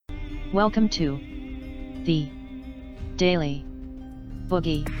Welcome to the Daily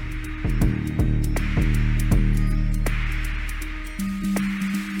Boogie.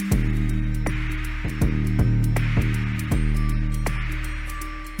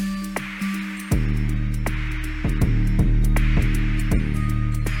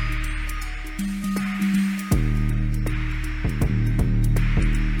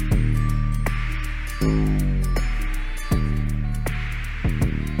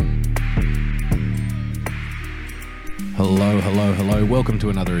 Hello. Welcome to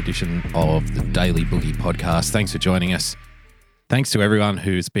another edition of the Daily Boogie podcast. Thanks for joining us. Thanks to everyone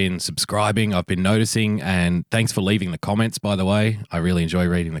who's been subscribing. I've been noticing, and thanks for leaving the comments, by the way. I really enjoy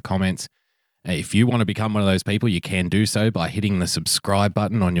reading the comments. If you want to become one of those people, you can do so by hitting the subscribe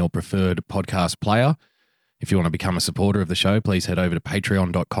button on your preferred podcast player. If you want to become a supporter of the show, please head over to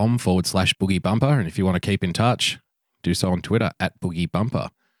patreon.com/Boogie Bumper. And if you want to keep in touch, do so on Twitter @Boogie Bumper.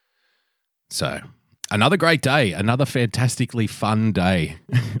 So, another great day, another fantastically fun day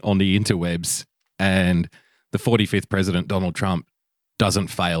on the interwebs, and the 45th President, Donald Trump, doesn't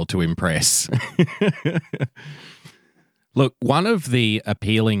fail to impress. Look, one of the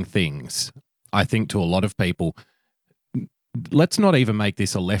appealing things, I think, to a lot of people, let's not even make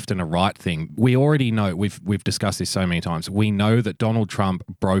this a left and a right thing. We already know, we've discussed this so many times, we know that Donald Trump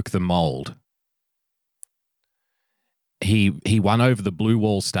broke the mold. He won over the blue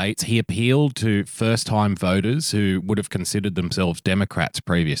wall states. He appealed to first-time voters who would have considered themselves Democrats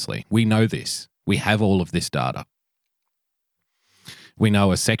previously. We know this. We have all of this data. We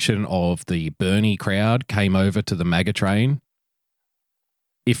know a section of the Bernie crowd came over to the MAGA train,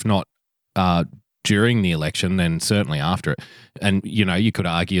 if not during the election, then certainly after it. And, you know, you could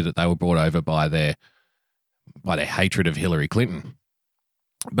argue that they were brought over by their hatred of Hillary Clinton.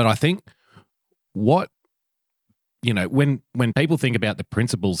 But I think when people think about the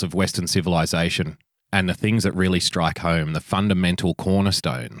principles of Western civilization and the things that really strike home, the fundamental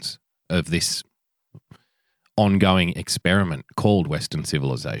cornerstones of this ongoing experiment called Western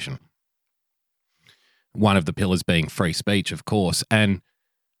civilization, one of the pillars being free speech, of course, and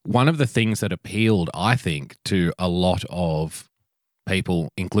one of the things that appealed, I think, to a lot of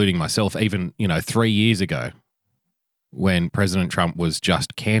people, including myself, even, 3 years ago when President Trump was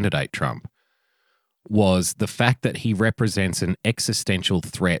just candidate Trump, was the fact that he represents an existential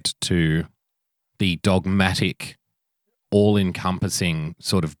threat to the dogmatic, all-encompassing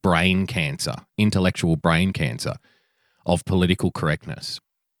sort of brain cancer, intellectual brain cancer of political correctness.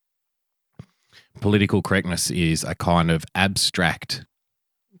 Political correctness is a kind of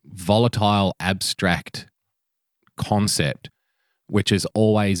volatile, abstract concept which is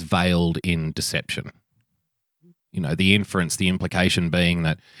always veiled in deception. The inference, the implication being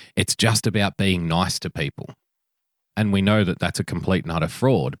that it's just about being nice to people. And we know that that's a complete and utter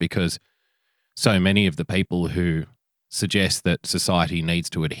fraud, because so many of the people who suggest that society needs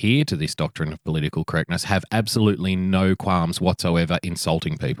to adhere to this doctrine of political correctness have absolutely no qualms whatsoever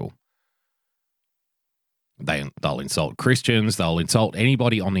insulting people. They'll insult Christians, they'll insult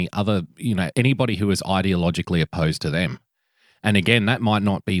anybody on the other, anybody who is ideologically opposed to them. And again, that might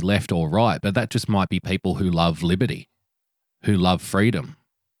not be left or right, but that just might be people who love liberty, who love freedom,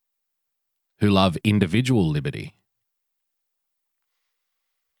 who love individual liberty.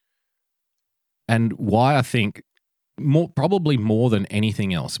 And why I think probably more than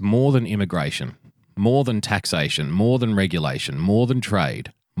anything else, more than immigration, more than taxation, more than regulation, more than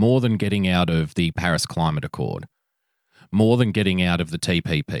trade, more than getting out of the Paris Climate Accord, more than getting out of the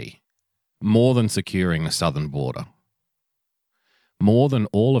TPP, more than securing the southern border, more than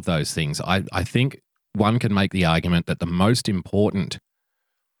all of those things, I think one can make the argument that the most important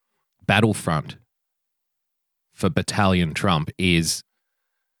battlefront for Battalion Trump is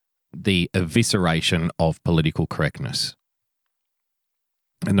the evisceration of political correctness.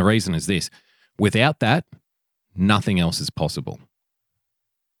 And the reason is this: without that, nothing else is possible.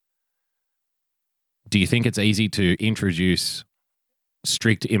 Do you think it's easy to introduce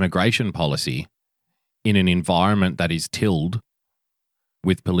strict immigration policy in an environment that is tilled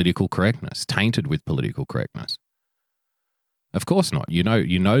with political correctness, tainted with political correctness? Of course not. You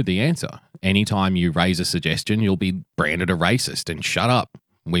know the answer. Anytime you raise a suggestion, you'll be branded a racist and shut up.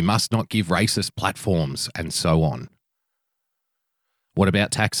 We must not give racist platforms, and so on. What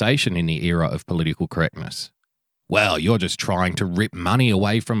about taxation in the era of political correctness? Well, you're just trying to rip money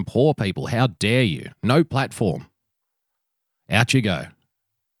away from poor people. How dare you? No platform. Out you go.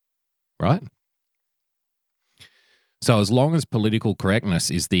 Right? So as long as political correctness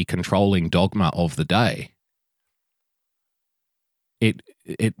is the controlling dogma of the day, it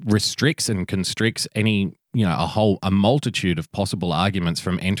restricts and constricts any a multitude of possible arguments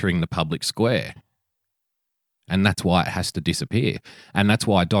from entering the public square. And that's why it has to disappear. And that's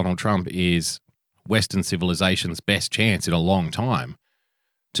why Donald Trump is Western civilization's best chance in a long time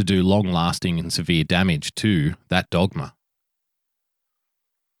to do long-lasting and severe damage to that dogma.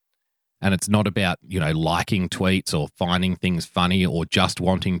 And it's not about, liking tweets or finding things funny or just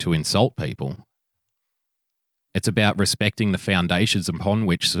wanting to insult people. It's about respecting the foundations upon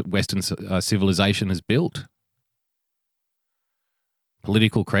which Western civilization is built.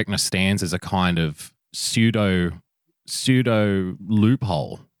 Political correctness stands as a kind of pseudo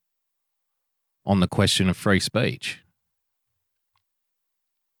loophole on the question of free speech.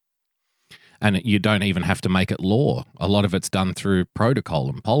 And you don't even have to make it law. A lot of it's done through protocol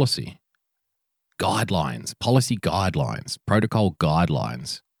and policy. Guidelines, policy guidelines, protocol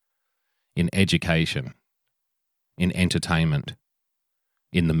guidelines in education, in entertainment,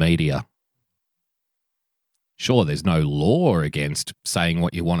 in the media. Sure, there's no law against saying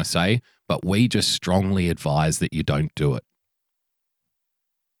what you want to say, but we just strongly advise that you don't do it.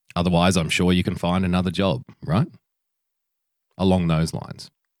 Otherwise, I'm sure you can find another job, right? Along those lines.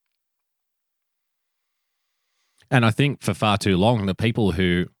 And I think for far too long, the people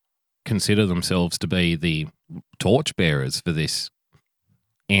who consider themselves to be the torchbearers for this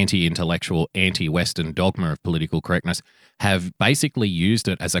anti-intellectual, anti-Western dogma of political correctness have basically used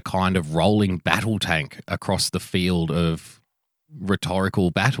it as a kind of rolling battle tank across the field of rhetorical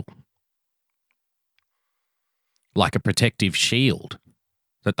battle. Like a protective shield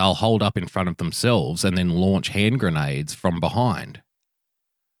that they'll hold up in front of themselves and then launch hand grenades from behind.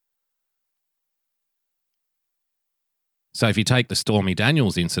 So if you take the Stormy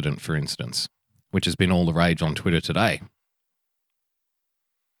Daniels incident, for instance, which has been all the rage on Twitter today.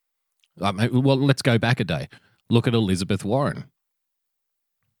 Well, let's go back a day. Look at Elizabeth Warren.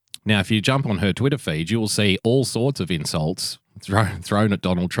 Now, if you jump on her Twitter feed, you will see all sorts of insults thrown at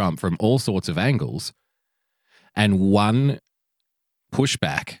Donald Trump from all sorts of angles, and one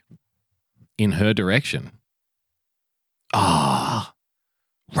pushback in her direction.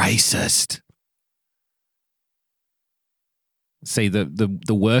 Racist. See,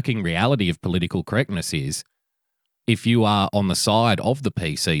 the working reality of political correctness is if you are on the side of the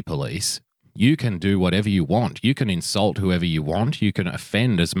PC police, you can do whatever you want. You can insult whoever you want. You can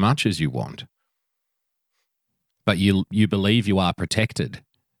offend as much as you want. But you believe you are protected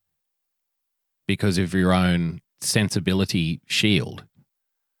because of your own sensibility shield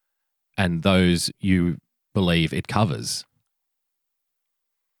and those you believe it covers.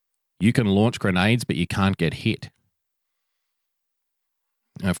 You can launch grenades, but you can't get hit.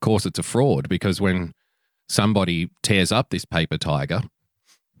 And of course, it's a fraud because when somebody tears up this paper tiger,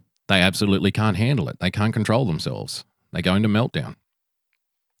 they absolutely can't handle it. They can't control themselves. They go into meltdown.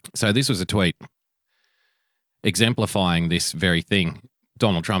 So this was a tweet exemplifying this very thing.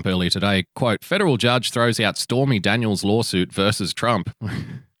 Donald Trump earlier today, quote, "Federal judge throws out Stormy Daniels lawsuit versus Trump.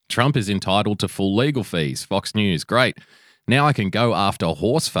 Trump is entitled to full legal fees. Fox News, great. Now I can go after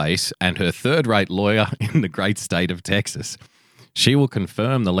Horseface and her third-rate lawyer in the great state of Texas. She will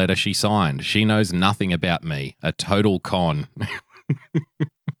confirm the letter she signed. She knows nothing about me. A total con."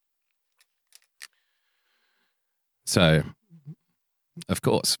 So, of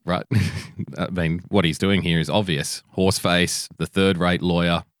course, right? I mean, what he's doing here is obvious. Horseface, the third-rate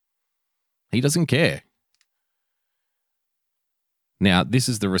lawyer. He doesn't care. Now, this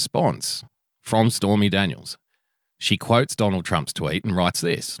is the response from Stormy Daniels. She quotes Donald Trump's tweet and writes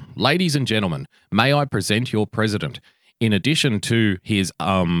this: "Ladies and gentlemen, may I present your president. In addition to his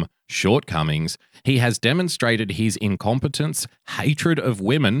shortcomings, he has demonstrated his incompetence, hatred of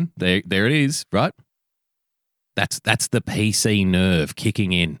women." There it is, right? That's the PC nerve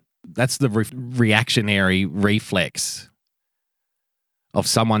kicking in. That's the reactionary reflex of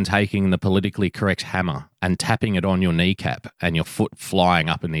someone taking the politically correct hammer and tapping it on your kneecap and your foot flying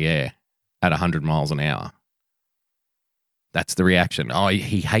up in the air at 100 miles an hour. That's the reaction. Oh,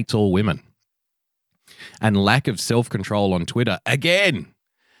 he hates all women. And lack of self-control on Twitter again.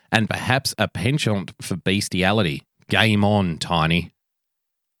 And perhaps a penchant for bestiality. Game on, Tiny.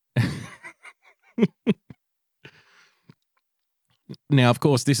 Now, of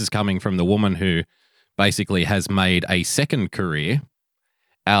course, this is coming from the woman who basically has made a second career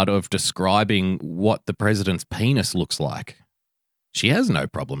out of describing what the president's penis looks like. She has no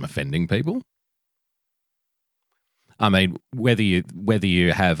problem offending people. I mean, whether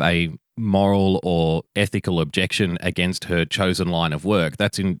you have a moral or ethical objection against her chosen line of work,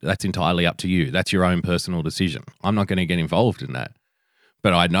 that's entirely up to you. That's your own personal decision. I'm not going to get involved in that.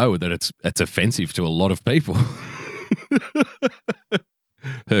 But I know that it's offensive to a lot of people.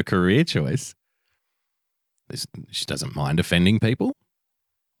 Her career choice. She doesn't mind offending people,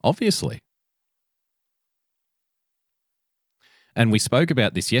 obviously. And we spoke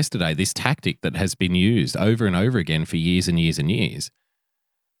about this yesterday, this tactic that has been used over and over again for years and years and years.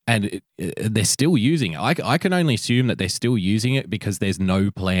 And they're still using it. I can only assume that they're still using it because there's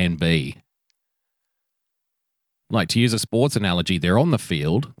no plan B. Like, to use a sports analogy, they're on the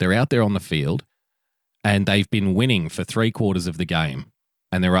field, they're out there on the field, and they've been winning for 3/4 of the game,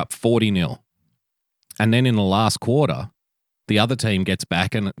 and they're up 40-0. And then in the last quarter, the other team gets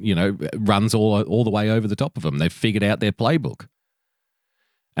back and, runs all the way over the top of them. They've figured out their playbook.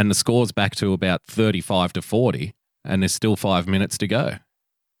 And the score's back to about 35-40, and there's still 5 minutes to go.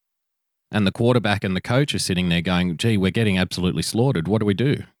 And the quarterback and the coach are sitting there going, gee, we're getting absolutely slaughtered. What do we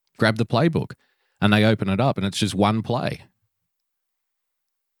do? Grab the playbook. And they open it up, and it's just one play.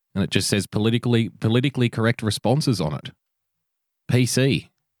 And it just says politically correct responses on it. PC.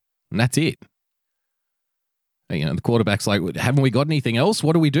 And that's it. The quarterback's like, haven't we got anything else?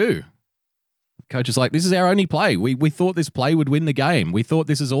 What do we do? The coach is like, this is our only play. We thought this play would win the game. We thought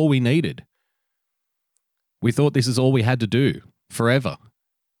this is all we needed. We thought this is all we had to do forever.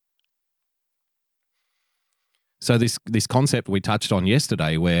 So this concept we touched on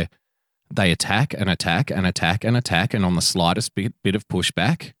yesterday where they attack and attack and attack and attack, and on the slightest bit of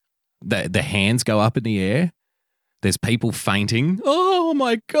pushback, the hands go up in the air. There's people fainting. Oh,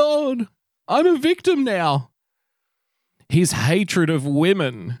 my God. I'm a victim now. His hatred of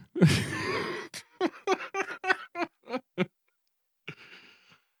women.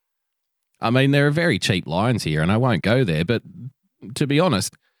 I mean, there are very cheap lines here, and I won't go there, but to be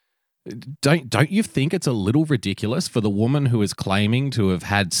honest, don't you think it's a little ridiculous for the woman who is claiming to have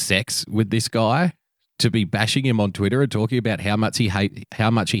had sex with this guy to be bashing him on Twitter and talking about how much he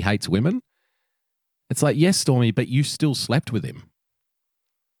hates women? It's like, yes, Stormy, but you still slept with him.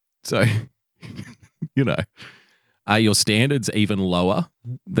 So, are your standards even lower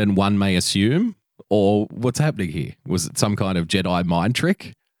than one may assume? Or what's happening here? Was it some kind of Jedi mind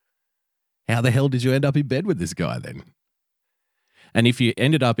trick? How the hell did you end up in bed with this guy then? And if you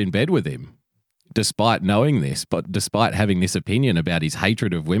ended up in bed with him, despite knowing this, but despite having this opinion about his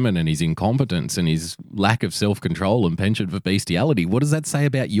hatred of women and his incompetence and his lack of self-control and penchant for bestiality, what does that say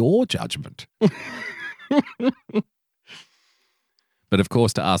about your judgment? But of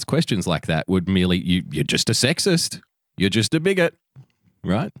course, to ask questions like that would merely, you're just a sexist. You're just a bigot,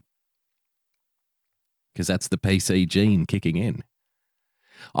 right? Because that's the PC gene kicking in.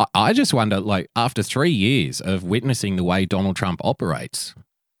 I just wonder, after 3 years of witnessing the way Donald Trump operates,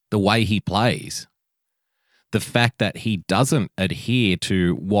 the way he plays, the fact that he doesn't adhere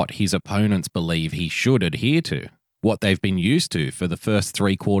to what his opponents believe he should adhere to, what they've been used to for the first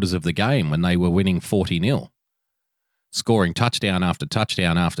 3/4 of the game when they were winning 40-0, scoring touchdown after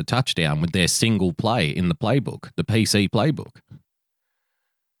touchdown after touchdown with their single play in the playbook, the PC playbook.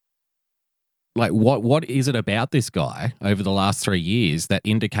 What is it about this guy over the last 3 years that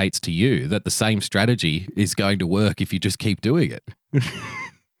indicates to you that the same strategy is going to work if you just keep doing it?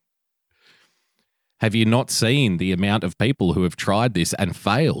 Have you not seen the amount of people who have tried this and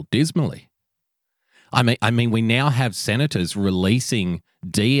failed dismally? I mean, we now have senators releasing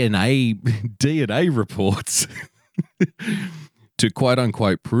DNA reports to quote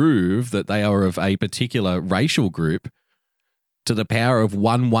unquote prove that they are of a particular racial group to the power of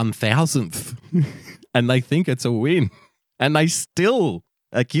 1/1000th, and they think it's a win, and they still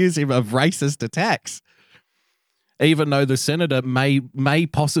accuse him of racist attacks, even though the senator may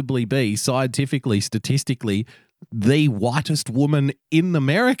possibly be scientifically, statistically, the whitest woman in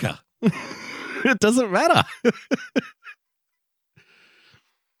America. It doesn't matter.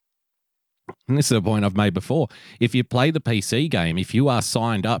 And this is a point I've made before. If you play the PC game, if you are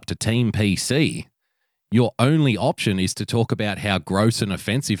signed up to Team PC, your only option is to talk about how gross and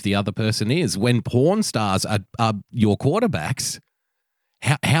offensive the other person is. When porn stars are your quarterbacks,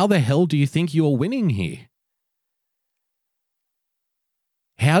 how the hell do you think you're winning here?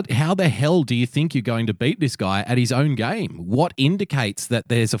 How the hell do you think you're going to beat this guy at his own game? What indicates that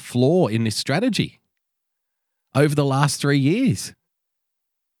there's a flaw in this strategy over the last 3 years?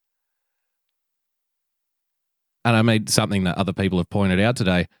 And I made something that other people have pointed out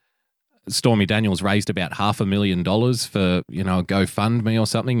today. Stormy Daniels raised about $500,000 for, a GoFundMe or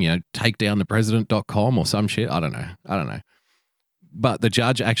something, takedownthepresident.com or some shit. I don't know. But the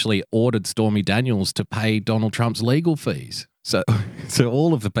judge actually ordered Stormy Daniels to pay Donald Trump's legal fees. So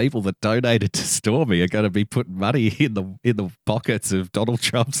all of the people that donated to Stormy are going to be putting money in the pockets of Donald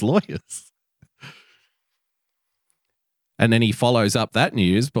Trump's lawyers. And then he follows up that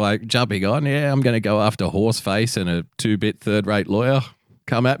news by jumping on, I'm going to go after Horseface and a 2-bit third-rate lawyer.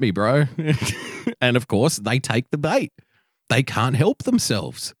 Come at me, bro. And of course, they take the bait. They can't help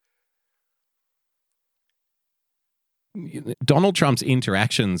themselves. Donald Trump's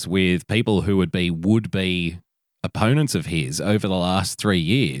interactions with people who would be opponents of his over the last 3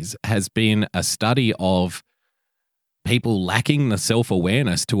 years has been a study of people lacking the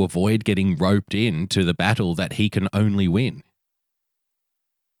self-awareness to avoid getting roped into the battle that he can only win.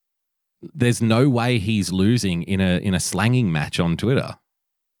 There's no way he's losing in a slanging match on Twitter.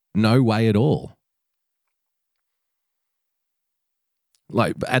 No way at all.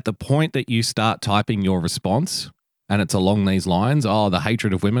 Like, at the point that you start typing your response and it's along these lines, the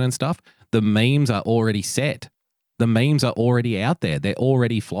hatred of women and stuff, the memes are already set. The memes are already out there. They're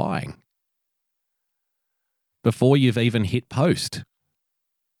already flying before you've even hit post.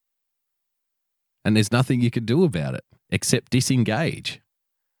 And there's nothing you can do about it except disengage.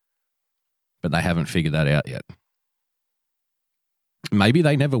 But they haven't figured that out yet. Maybe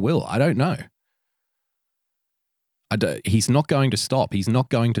they never will. I don't know. He's not going to stop. He's not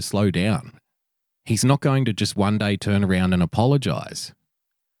going to slow down. He's not going to just one day turn around and apologize.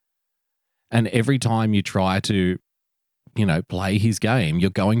 And every time you try to, play his game, you're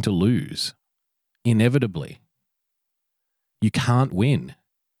going to lose. Inevitably. You can't win.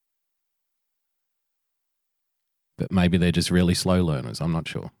 But maybe they're just really slow learners. I'm not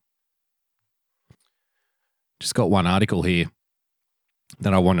sure. Just got one article here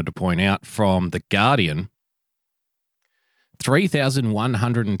that I wanted to point out from The Guardian.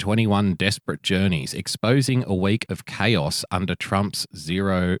 3,121 desperate journeys exposing a week of chaos under Trump's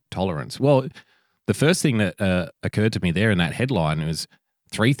zero tolerance. Well, the first thing that occurred to me there in that headline was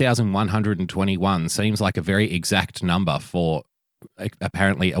 3,121 seems like a very exact number for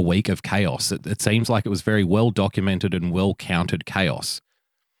apparently a week of chaos. It seems like it was very well documented and well counted chaos.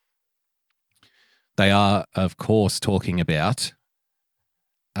 They are, of course, talking about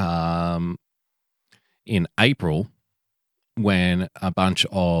in April when a bunch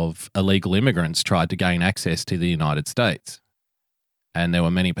of illegal immigrants tried to gain access to the United States. And there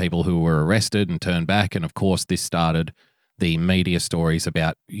were many people who were arrested and turned back. And, of course, this started the media stories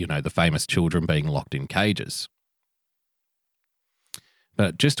about, the famous children being locked in cages.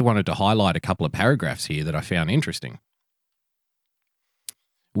 But just wanted to highlight a couple of paragraphs here that I found interesting.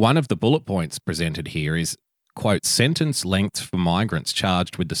 One of the bullet points presented here is, quote, sentence lengths for migrants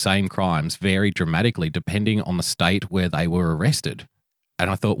charged with the same crimes vary dramatically depending on the state where they were arrested. And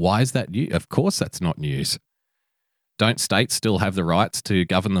I thought, why is that new? Of course that's not news. Don't states still have the rights to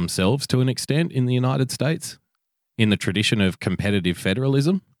govern themselves to an extent in the United States? In the tradition of competitive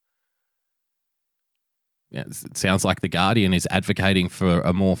federalism? Yeah, it sounds like The Guardian is advocating for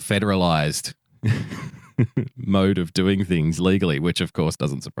a more federalized mode of doing things legally, which of course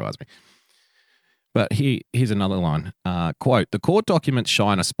doesn't surprise me. But here's another line. Quote, the court documents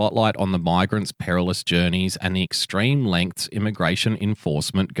shine a spotlight on the migrants' perilous journeys and the extreme lengths immigration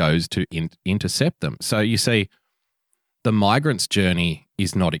enforcement goes to intercept them. So you see, the migrants' journey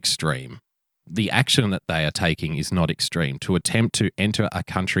is not extreme. The action that they are taking is not extreme. To attempt to enter a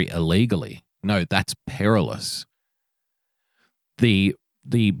country illegally, no, that's perilous. The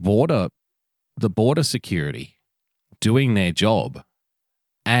border security doing their job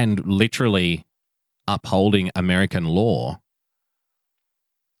and literally upholding American law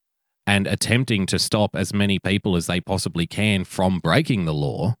and attempting to stop as many people as they possibly can from breaking the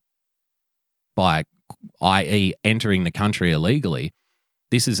law by, i.e., entering the country illegally,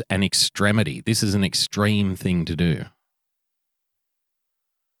 this is an extremity. This is an extreme thing to do.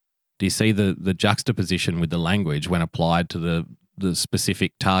 Do you see the juxtaposition with the language when applied to the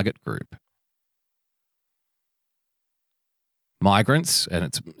specific target group? Migrants,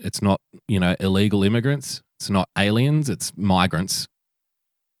 and it's not, illegal immigrants. It's not aliens. It's migrants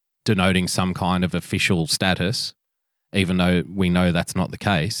denoting some kind of official status, even though we know that's not the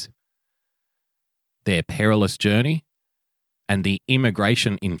case. Their perilous journey and the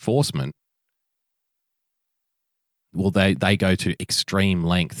immigration enforcement, well, they go to extreme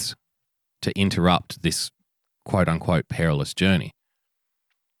lengths to interrupt this quote-unquote perilous journey.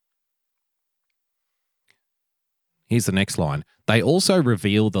 Here's the next line. They also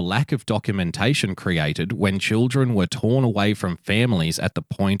reveal the lack of documentation created when children were torn away from families at the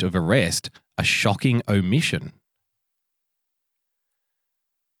point of arrest, a shocking omission.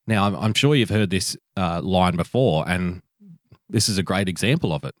 Now, I'm sure you've heard this line before, and this is a great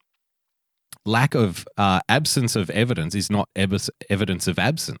example of it. Lack of absence of evidence is not evidence of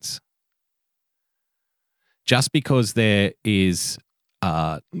absence. Just because there is,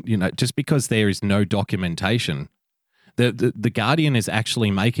 just because there is no documentation, the Guardian is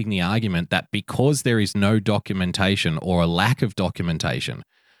actually making the argument that because there is no documentation or a lack of documentation,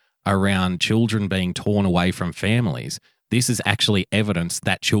 around children being torn away from families, this is actually evidence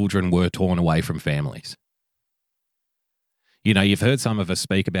that children were torn away from families. You know, you've heard some of us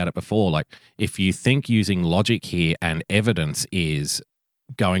speak about it before. Like, if you think using logic here and evidence is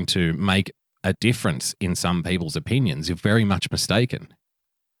going to make a difference in some people's opinions, you're very much mistaken.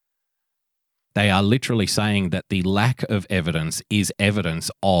 They are literally saying that the lack of evidence is evidence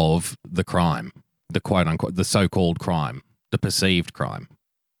of the crime, the quote unquote, the so-called crime, the perceived crime.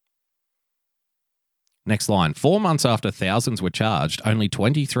 Next line. 4 months after thousands were charged, only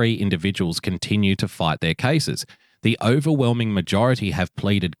 23 individuals continue to fight their cases. The overwhelming majority have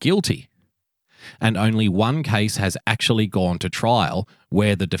pleaded guilty, and only one case has actually gone to trial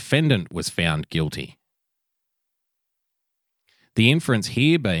where the defendant was found guilty. The inference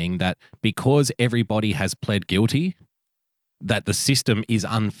here being that because everybody has pled guilty, that the system is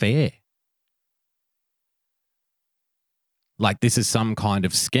unfair. Like this is some kind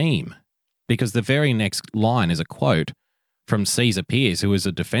of scheme. Because the very next line is a quote from Cesar Pierce, who is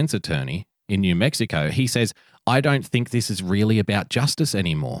a defense attorney in New Mexico. He says, "I don't think this is really about justice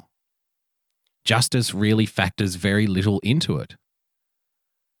anymore. Justice really factors very little into it."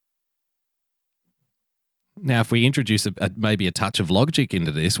 Now, if we introduce maybe a touch of logic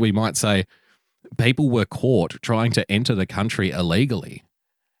into this, we might say people were caught trying to enter the country illegally.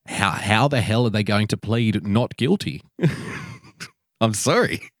 How the hell are they going to plead not guilty? I'm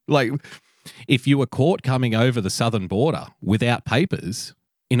sorry. Like, if you were caught coming over the southern border without papers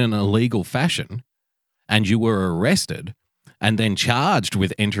in an illegal fashion and you were arrested and then charged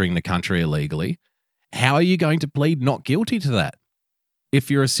with entering the country illegally, how are you going to plead not guilty to that?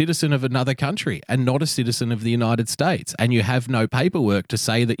 If you're a citizen of another country and not a citizen of the United States and you have no paperwork to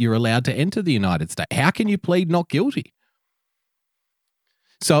say that you're allowed to enter the United States, how can you plead not guilty?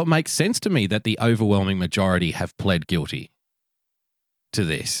 So it makes sense to me that the overwhelming majority have pled guilty to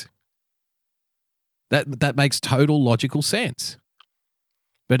this. That makes total logical sense.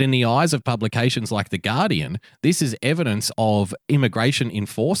 But in the eyes of publications like The Guardian, this is evidence of immigration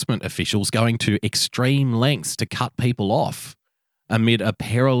enforcement officials going to extreme lengths to cut people off amid a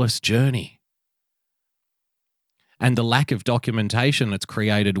perilous journey. And the lack of documentation that's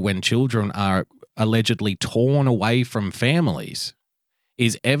created when children are allegedly torn away from families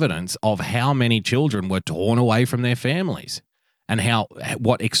is evidence of how many children were torn away from their families. And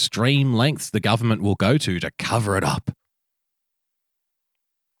what extreme lengths the government will go to cover it up.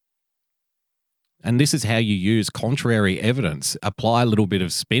 And this is how you use contrary evidence, apply a little bit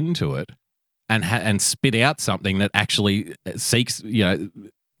of spin to it, and spit out something that actually seeks,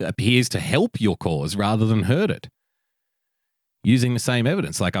 appears to help your cause rather than hurt it. Using the same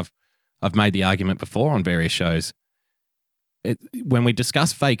evidence, like I've made the argument before on various shows. When we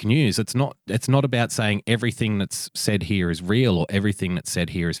discuss fake news, it's not about saying everything that's said here is real or everything that's said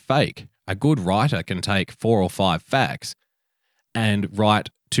here is fake. A good writer can take 4 or 5 facts and write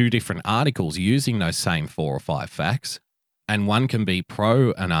 2 different articles using those same 4 or 5 facts, and one can be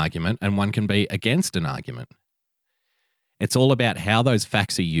pro an argument and one can be against an argument. It's all about how those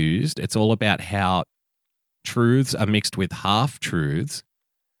facts are used. It's all about how truths are mixed with half-truths.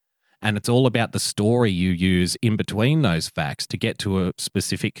 And it's all about the story you use in between those facts to get to a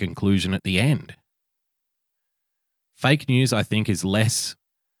specific conclusion at the end. Fake news, I think, is less,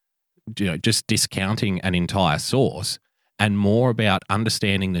 just discounting an entire source and more about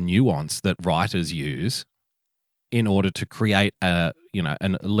understanding the nuance that writers use in order to create and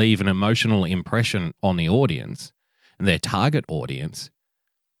leave an emotional impression on the audience and their target audience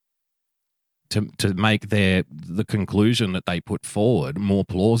to make the conclusion that they put forward more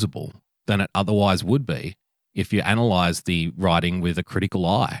plausible than it otherwise would be if you analyze the writing with a critical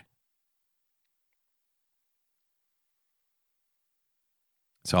eye.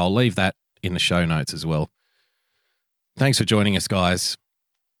 So I'll leave that in the show notes as well. Thanks for joining us, guys.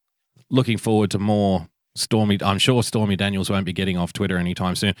 Looking forward to more Stormy. I'm sure Stormy Daniels won't be getting off Twitter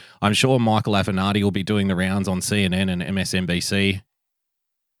anytime soon. I'm sure Michael Avenatti will be doing the rounds on CNN and MSNBC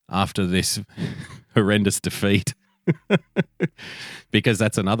after this horrendous defeat. Because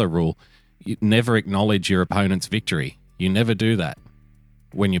that's another rule. You never acknowledge your opponent's victory. You never do that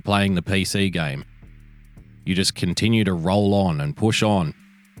when you're playing the PC game. You just continue to roll on and push on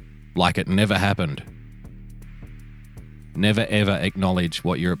like it never happened. Never ever acknowledge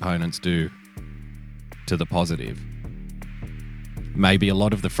what your opponents do to the positive. Maybe a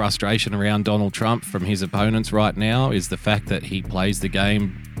lot of the frustration around Donald Trump from his opponents right now is the fact that he plays the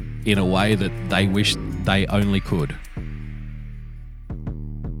game in a way that they wish they only could.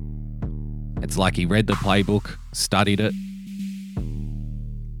 It's like he read the playbook, studied it,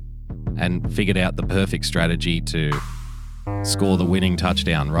 and figured out the perfect strategy to score the winning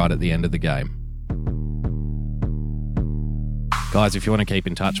touchdown right at the end of the game. Guys, if you want to keep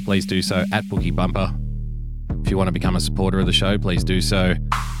in touch, please do so at Boogie Bumper. If you want to become a supporter of the show, please do so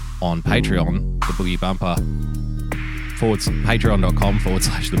on Patreon, the Boogie Bumper,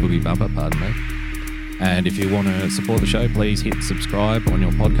 patreon.com/the Boogie Bumper, pardon me. And if you want to support the show, please hit subscribe on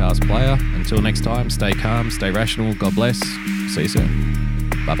your podcast player. Until next time, stay calm, stay rational. God bless. See you soon.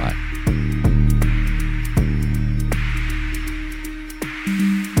 Bye-bye.